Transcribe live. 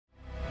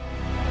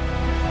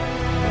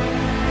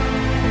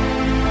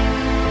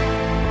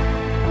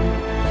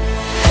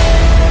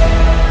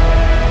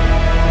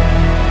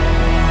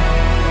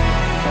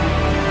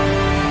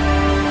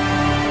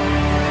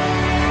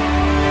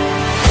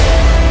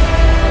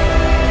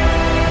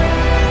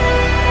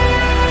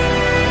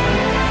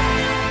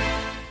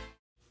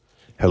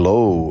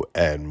Hello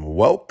and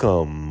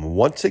welcome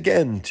once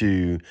again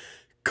to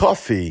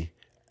Coffee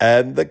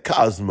and the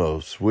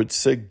Cosmos with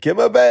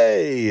Sagima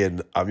Bay.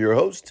 And I'm your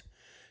host,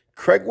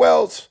 Craig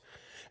Wells.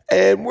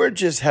 And we're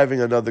just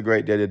having another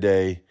great day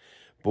today.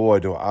 Boy,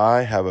 do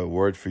I have a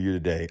word for you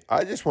today.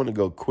 I just want to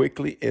go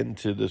quickly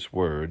into this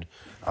word.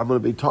 I'm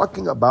going to be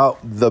talking about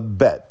the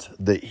bet,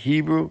 the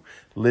Hebrew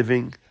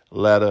Living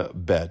Letter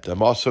bet.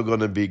 I'm also going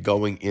to be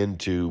going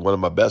into one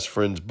of my best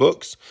friend's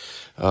books,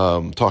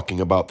 talking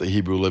about the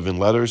Hebrew Living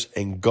Letters,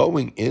 and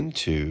going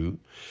into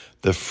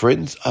the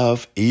Friends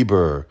of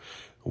Eber,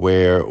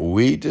 where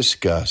we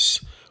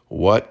discuss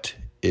what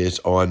is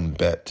on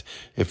bet.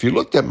 If you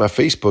looked at my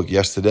Facebook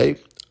yesterday,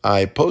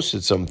 I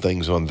posted some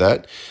things on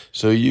that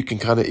so you can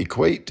kind of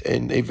equate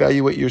and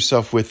evaluate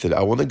yourself with it.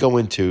 I want to go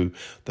into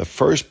the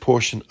first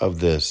portion of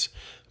this.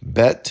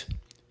 Bet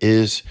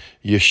is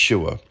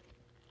Yeshua.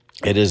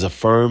 It is a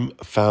firm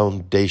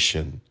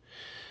foundation.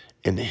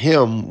 In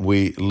him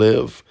we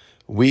live,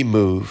 we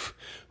move,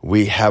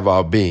 we have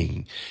our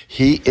being.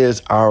 He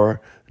is our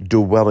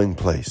dwelling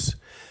place.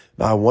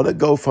 Now I want to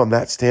go from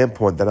that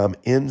standpoint that I'm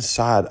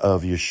inside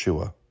of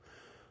Yeshua.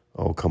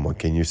 Oh, come on.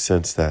 Can you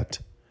sense that?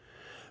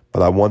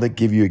 But I want to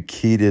give you a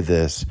key to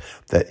this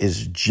that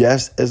is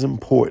just as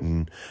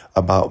important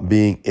about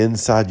being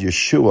inside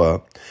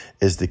Yeshua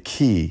as the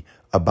key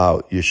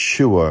about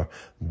Yeshua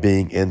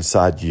being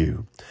inside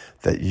you.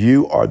 That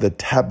you are the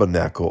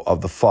tabernacle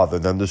of the Father.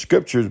 Now, the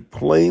scripture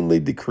plainly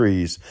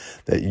decrees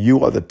that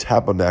you are the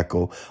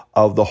tabernacle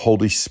of the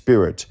Holy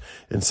Spirit.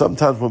 And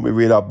sometimes when we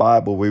read our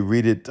Bible, we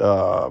read it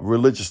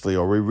religiously,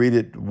 or we read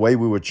it the way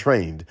we were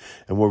trained.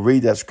 And we'll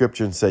read that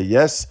scripture and say,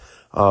 yes,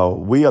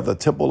 we are the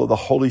temple of the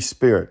Holy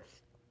Spirit,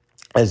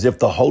 as if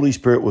the Holy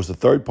Spirit was the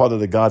third part of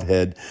the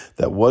Godhead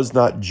that was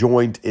not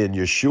joined in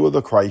Yeshua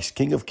the Christ,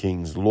 King of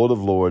Kings, Lord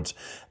of Lords,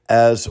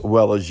 as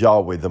well as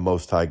Yahweh, the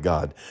Most High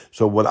God.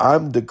 So when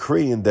I'm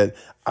decreeing that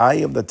I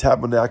am the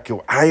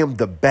tabernacle, I am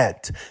the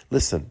bet.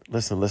 Listen.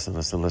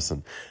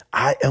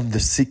 I am the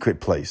secret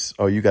place.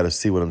 Oh, you got to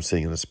see what I'm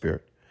seeing in the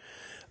spirit.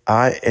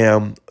 I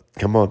am,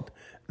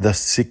 the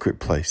secret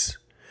place.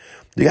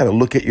 You got to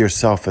look at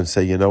yourself and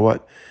say, you know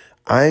what?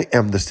 I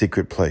am the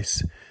secret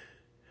place.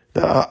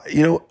 Now,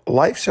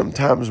 life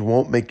sometimes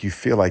won't make you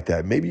feel like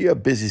that. Maybe you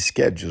have busy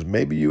schedules.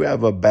 Maybe you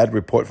have a bad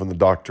report from the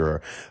doctor,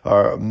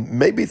 or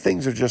maybe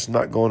things are just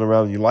not going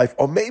around in your life.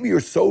 Or maybe you're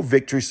so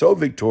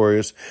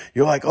victorious.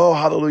 You're like, oh,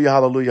 hallelujah,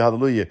 hallelujah,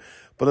 hallelujah.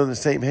 But on the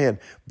same hand,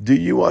 do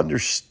you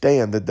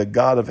understand that the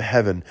God of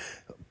heaven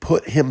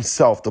put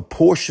himself, the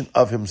portion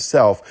of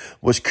himself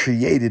was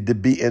created to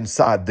be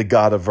inside the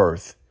God of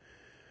earth?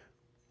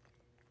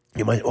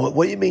 You might,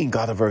 what do you mean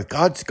God of earth?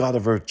 God's God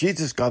of earth.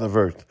 Jesus, God of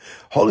earth.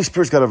 Holy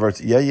Spirit's God of earth.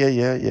 Yeah.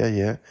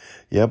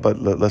 Yeah, but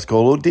let's go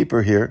a little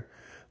deeper here.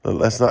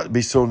 Let's not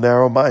be so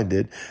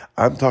narrow-minded.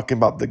 I'm talking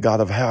about the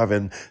God of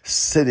heaven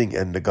sitting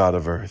in the God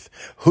of earth.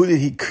 Who did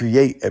he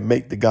create and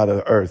make the God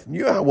of earth?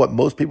 You know what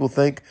most people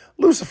think?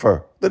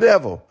 Lucifer, the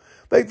devil.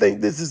 They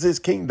think this is his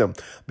kingdom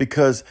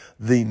because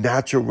the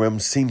natural realm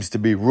seems to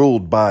be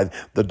ruled by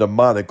the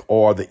demonic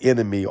or the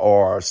enemy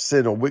or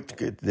sin or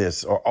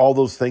wickedness or all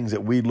those things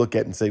that we look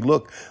at and say,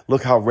 look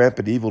how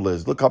rampant evil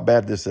is. Look how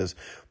bad this is.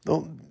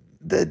 No,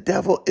 the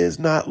devil is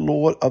not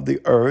Lord of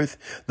the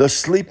earth. The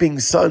sleeping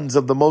sons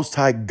of the Most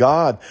High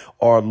God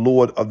are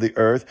Lord of the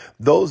earth.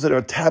 Those that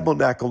are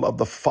tabernacle of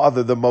the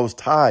Father, the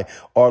Most High,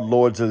 are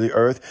lords of the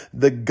earth.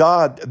 The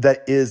God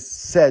that is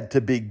said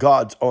to be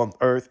gods on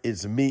earth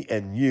is me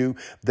and you,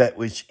 that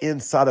which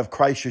inside of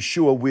Christ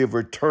Yeshua, we have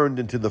returned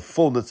into the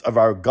fullness of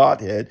our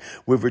Godhead.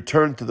 We've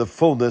returned to the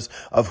fullness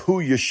of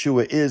who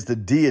Yeshua is, the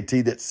deity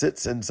that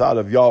sits inside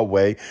of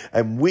Yahweh.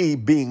 And we,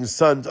 being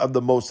sons of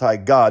the Most High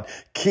God,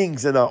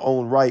 kings in our own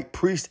right,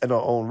 priests in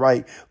our own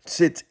right,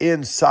 sits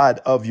inside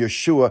of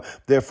Yeshua.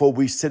 Therefore,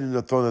 we sit in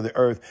the throne of the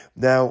earth.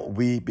 Now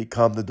we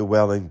become the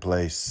dwelling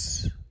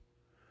place.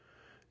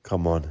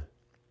 Come on.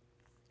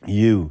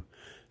 You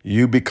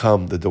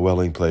become the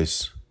dwelling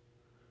place.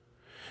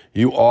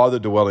 You are the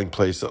dwelling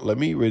place. Let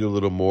me read a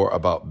little more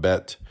about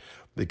bet,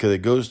 because it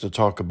goes to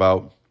talk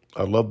about,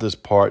 I love this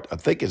part. I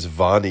think it's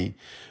Vani.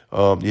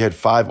 You had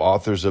 5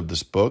 authors of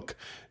this book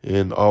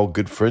and all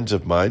good friends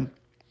of mine.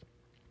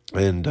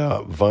 And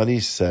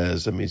Vani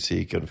says, let me see,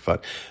 you can find,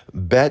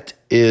 bet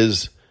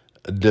is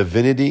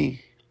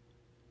divinity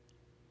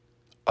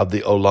of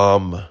the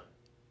Olam,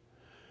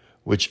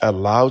 which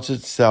allows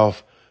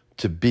itself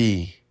to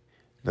be,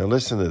 now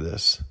listen to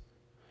this,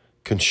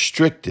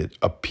 constricted,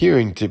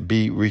 appearing to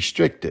be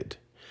restricted,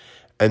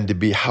 and to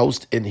be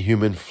housed in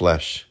human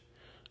flesh.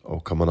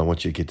 Oh, come on, I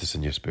want you to get this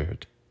in your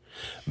spirit.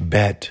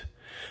 Bet,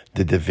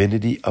 the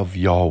divinity of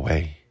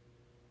Yahweh,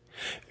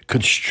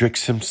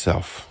 constricts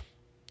himself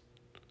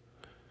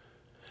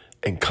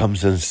and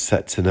comes and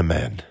sets in a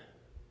man.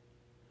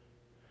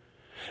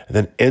 And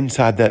then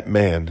inside that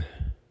man,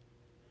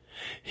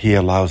 he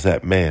allows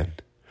that man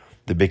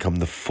to become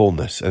the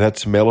fullness, and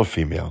that's male or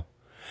female,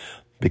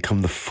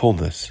 become the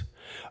fullness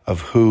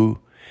of who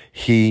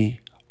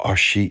he or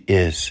she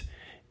is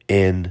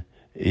in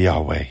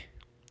Yahweh.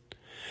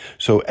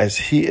 So as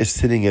he is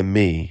sitting in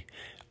me,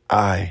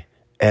 I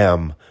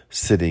am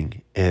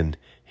sitting in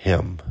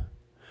him.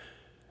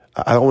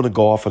 I don't want to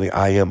go off on the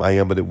I am,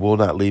 but it will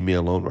not leave me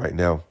alone right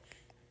now.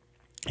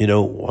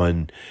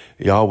 When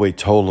Yahweh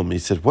told him, he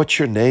said, what's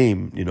your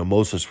name?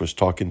 Moses was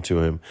talking to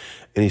him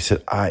and he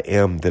said, I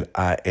am that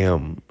I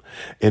am.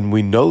 And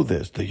we know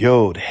this, the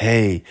Yod,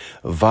 Hey,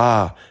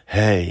 Va,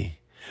 Hey.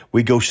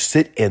 We go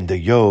sit in the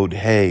Yod,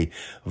 Hey,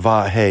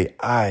 Va, Hey.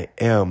 I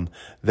am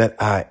that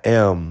I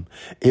am.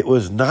 It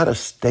was not a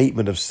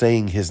statement of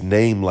saying his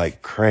name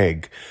like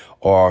Craig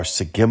or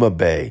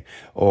Segimabe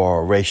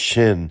or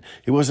Reshin.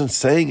 He wasn't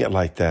saying it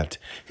like that.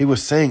 He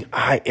was saying,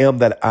 I am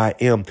that I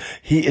am.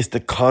 He is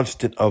the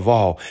constant of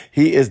all.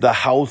 He is the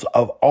house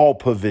of all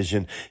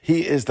provision.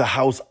 He is the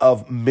house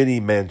of many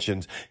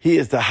mansions. He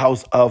is the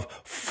house of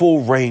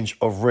full range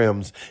of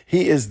rims.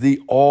 He is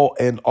the all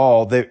in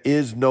all. There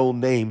is no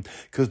name,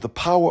 because the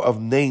power of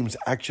names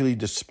actually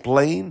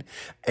display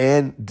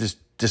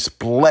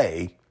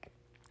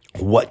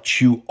what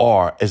you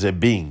are as a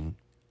being.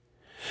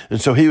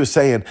 And so he was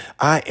saying,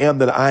 I am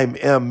that I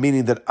am,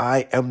 meaning that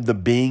I am the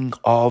being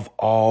of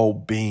all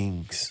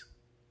beings.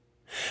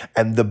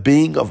 And the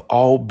being of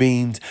all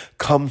beings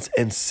comes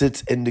and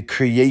sits in the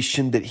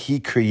creation that he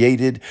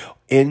created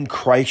in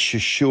Christ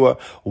Yeshua,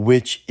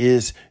 which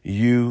is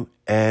you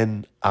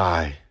and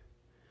I.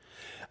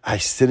 I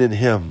sit in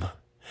him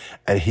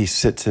and he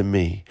sits in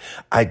me.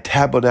 I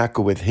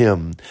tabernacle with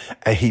him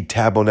and he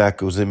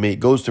tabernacles in me. It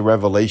goes to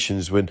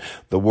Revelations when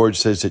the word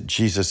says that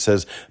Jesus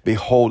says,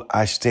 behold,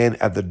 I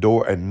stand at the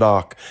door and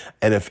knock.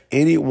 And if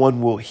anyone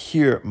will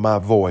hear my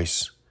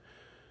voice,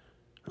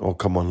 oh,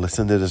 come on,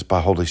 listen to this by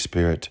Holy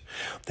Spirit.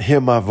 Hear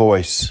my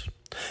voice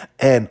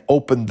and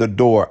open the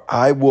door,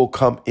 I will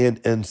come in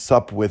and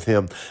sup with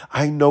him.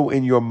 I know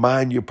in your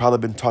mind, you've probably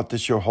been taught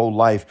this your whole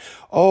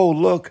life. Oh,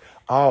 look.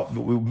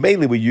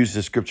 Mainly we use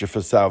the scripture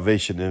for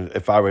salvation. And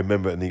if I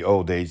remember in the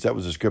old days, that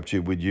was a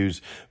scripture we'd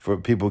use for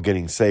people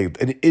getting saved.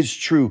 And it is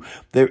true.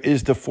 There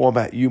is the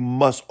format. You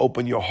must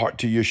open your heart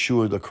to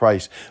Yeshua the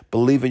Christ.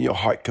 Believe in your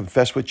heart,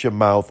 confess with your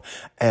mouth,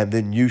 and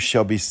then you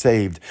shall be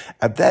saved.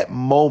 At that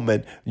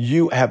moment,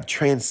 you have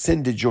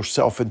transcended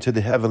yourself into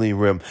the heavenly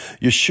realm.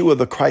 Yeshua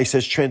the Christ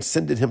has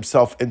transcended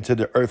himself into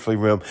the earthly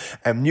realm,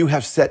 and you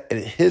have sat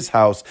in his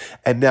house,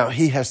 and now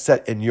he has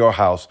sat in your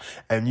house,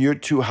 and your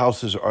two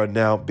houses are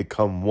now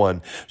become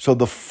one. So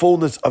the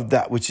fullness of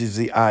that which is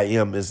the I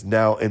am is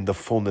now in the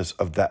fullness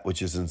of that which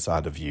is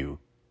inside of you,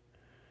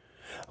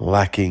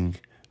 lacking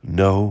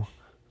no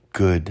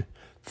good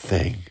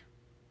thing.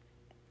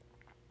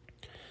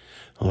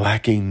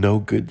 Lacking no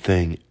good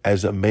thing.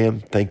 As a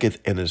man thinketh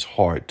in his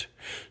heart,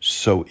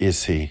 so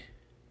is he.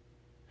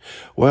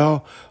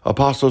 Well,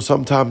 Apostle,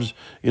 sometimes,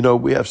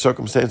 we have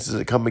circumstances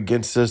that come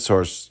against us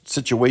or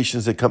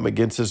situations that come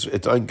against us.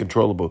 It's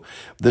uncontrollable.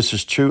 This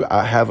is true.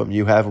 I have them.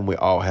 You have them. We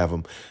all have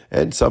them.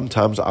 And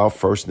sometimes our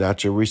first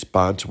natural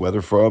response,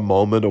 whether for a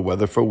moment or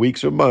whether for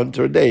weeks or months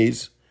or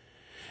days,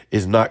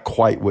 is not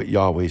quite what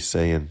Yahweh's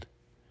saying.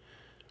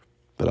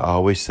 But I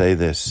always say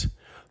this,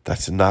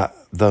 that's not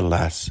the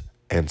last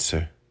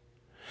answer.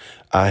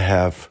 I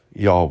have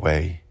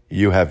Yahweh.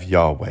 You have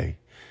Yahweh.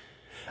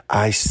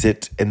 I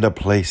sit in the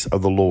place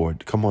of the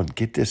Lord. Come on,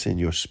 get this in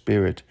your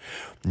spirit.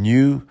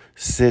 You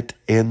sit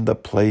in the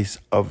place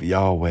of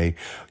Yahweh.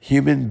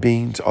 Human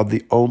beings are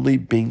the only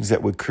beings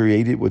that were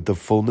created with the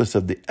fullness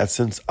of the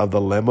essence of the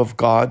Lamb of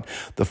God,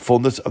 the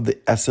fullness of the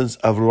essence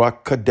of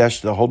Ruach Kadesh,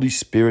 the Holy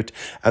Spirit,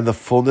 and the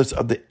fullness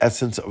of the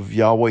essence of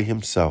Yahweh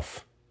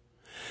himself.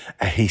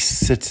 And he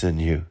sits in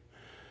you.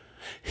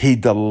 He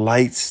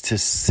delights to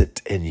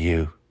sit in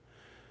you.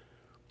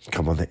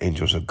 Come on, the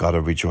angels of God are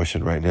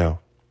rejoicing right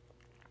now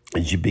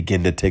as you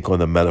begin to take on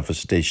the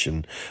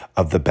manifestation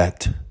of the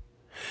Bet.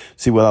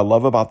 See, what I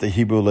love about the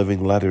Hebrew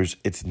Living Letters,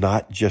 it's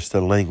not just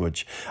a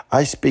language.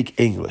 I speak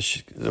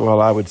English.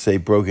 Well, I would say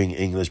broken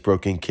English,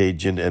 broken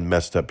Cajun, and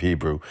messed up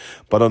Hebrew.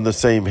 But on the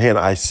same hand,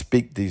 I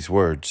speak these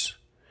words.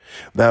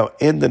 Now,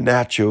 in the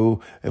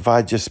natural, if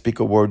I just speak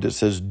a word that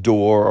says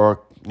door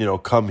or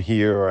come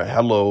here or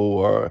hello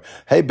or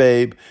hey,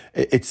 babe,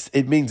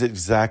 it means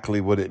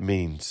exactly what it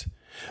means.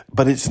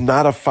 But it's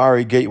not a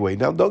fiery gateway.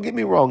 Now, don't get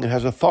me wrong. It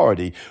has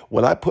authority.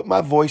 When I put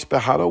my voice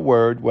behind a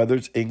word, whether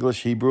it's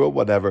English, Hebrew, or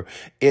whatever,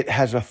 it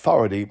has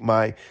authority.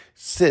 My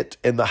sit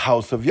in the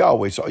house of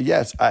Yahweh. So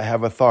yes, I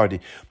have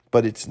authority,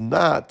 but its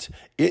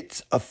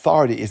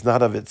authority is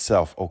not of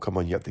itself. Oh, come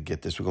on. You have to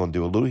get this. We're going to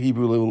do a little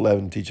Hebrew, little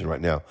 11 teaching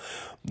right now.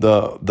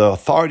 The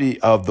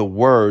authority of the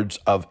words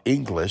of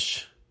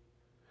English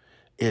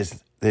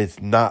is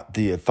it's not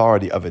the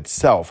authority of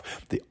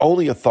itself. The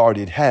only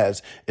authority it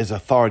has is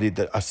authority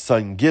that a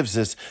son gives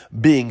us,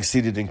 being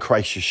seated in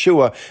Christ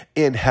Yeshua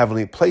in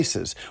heavenly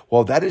places.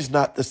 Well, that is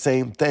not the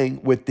same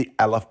thing with the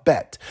Aleph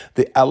Bet.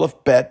 The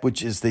Aleph Bet,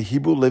 which is the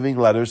Hebrew Living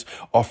Letters,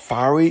 are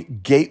fiery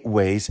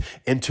gateways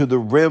into the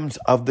realms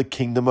of the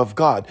kingdom of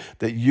God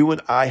that you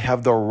and I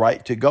have the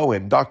right to go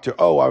in. Dr.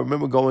 O, I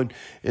remember going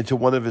into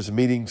one of his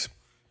meetings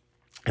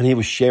And he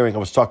was sharing, I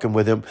was talking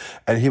with him,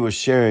 and he was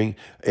sharing,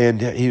 and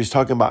he was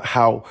talking about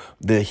how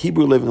the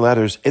Hebrew Living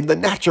Letters in the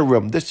natural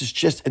realm, this is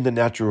just in the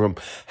natural realm,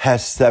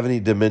 has 70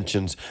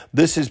 dimensions.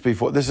 This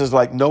is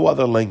like no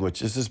other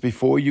language. This is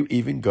before you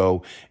even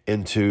go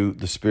into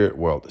the spirit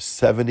world.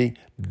 70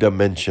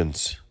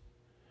 dimensions.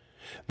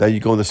 Now you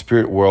go in the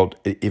spirit world,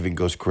 it even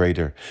goes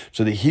greater.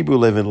 So the Hebrew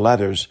Living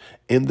Letters,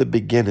 in the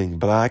beginning,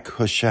 Barak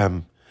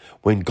Hashem,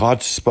 when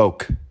God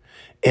spoke,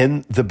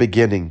 in the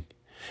beginning,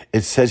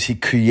 it says he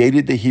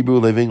created the Hebrew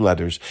Living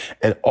Letters,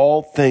 and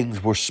all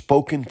things were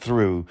spoken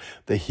through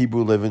the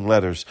Hebrew Living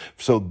Letters.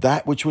 So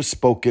that which was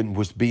spoken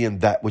was being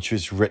that which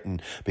was written,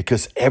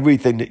 because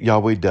everything that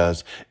Yahweh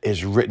does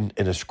is written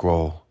in a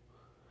scroll.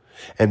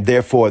 And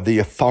therefore, the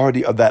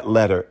authority of that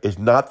letter is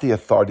not the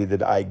authority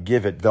that I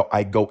give it, though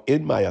I go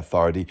in my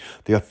authority.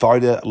 The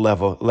authority of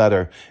that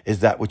letter is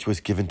that which was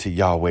given to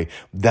Yahweh.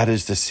 That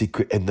is the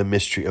secret and the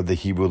mystery of the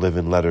Hebrew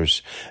Living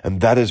Letters. And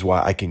that is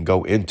why I can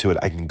go into it.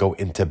 I can go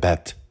into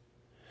Bet.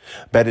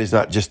 Bet is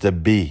not just a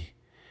B,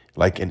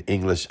 like in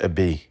English, a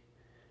B.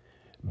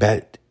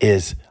 Bet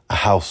is a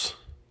house.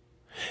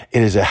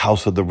 It is a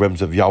house of the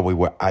realms of Yahweh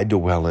where I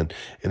dwell in,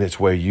 and it's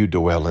where you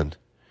dwell in.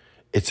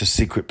 It's a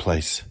secret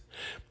place.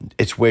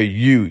 It's where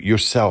you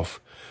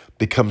yourself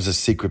becomes a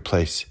secret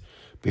place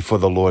before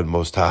the Lord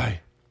Most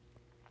High.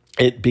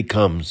 It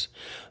becomes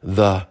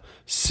the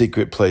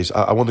secret place.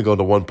 I want to go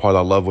to one part.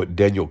 I love what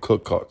Daniel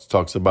Cook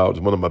talks about.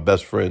 He's one of my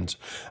best friends.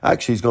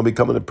 Actually, he's going to be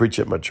coming to preach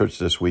at my church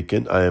this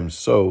weekend. I am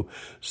so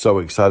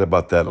excited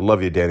about that. I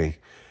love you, Danny.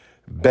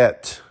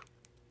 Bet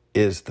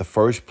is the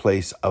first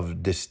place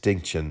of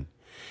distinction.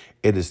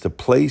 It is the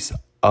place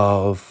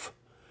of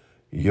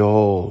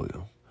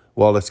Yol.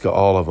 Well, let's go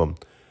all of them.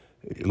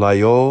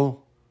 Layol,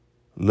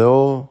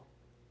 Lo,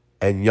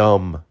 and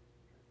Yom,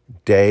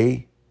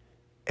 day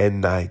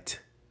and night.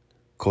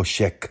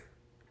 Koshek.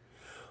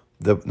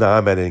 Now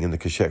I'm adding in the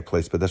Koshek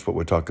place, but that's what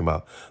we're talking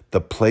about.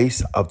 The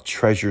place of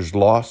treasures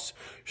lost,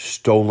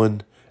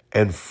 stolen,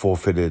 and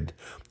forfeited.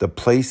 The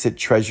place that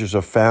treasures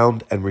are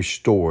found and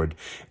restored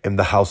in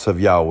the house of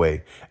Yahweh.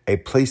 A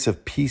place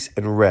of peace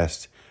and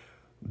rest.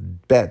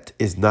 Bet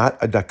is not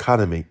a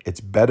dichotomy.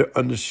 It's better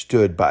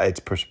understood by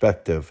its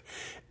perspective.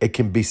 It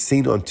can be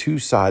seen on two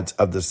sides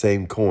of the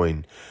same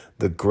coin.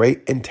 The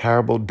great and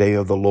terrible day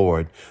of the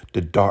Lord, the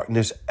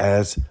darkness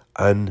as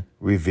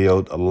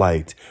unrevealed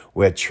light,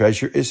 where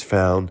treasure is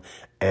found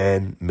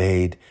and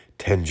made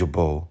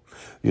tangible.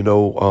 You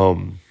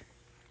know,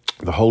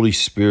 the Holy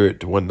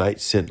Spirit one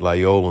night sent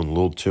Layol and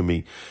Lil to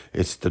me.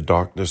 It's the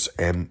darkness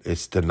and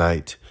it's the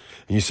night.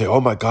 And you say, oh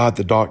my God,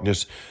 the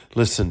darkness.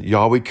 Listen,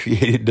 Yahweh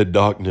created the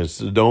darkness.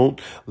 So don't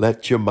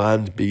let your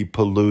mind be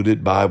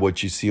polluted by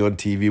what you see on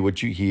TV,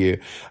 what you hear,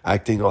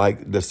 acting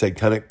like the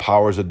satanic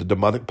powers or the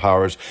demonic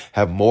powers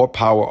have more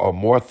power or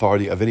more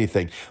authority of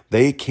anything.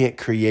 They can't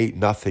create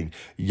nothing.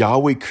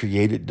 Yahweh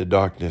created the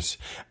darkness,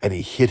 and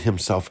he hid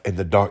himself in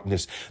the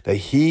darkness that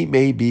he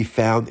may be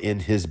found in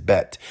his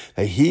Bet,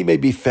 that he may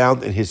be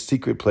found in his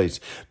secret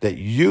place, that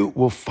you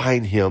will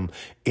find him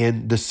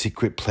in the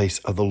secret place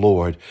of the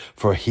Lord,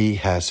 for he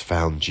has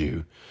found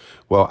you.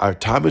 Well, our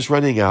time is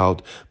running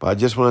out, but I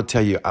just want to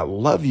tell you, I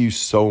love you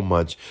so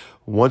much.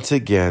 Once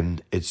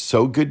again, it's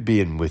so good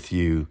being with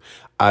you.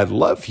 I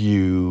love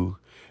you.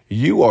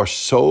 You are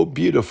so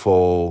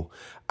beautiful.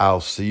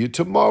 I'll see you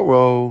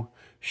tomorrow.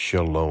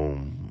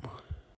 Shalom.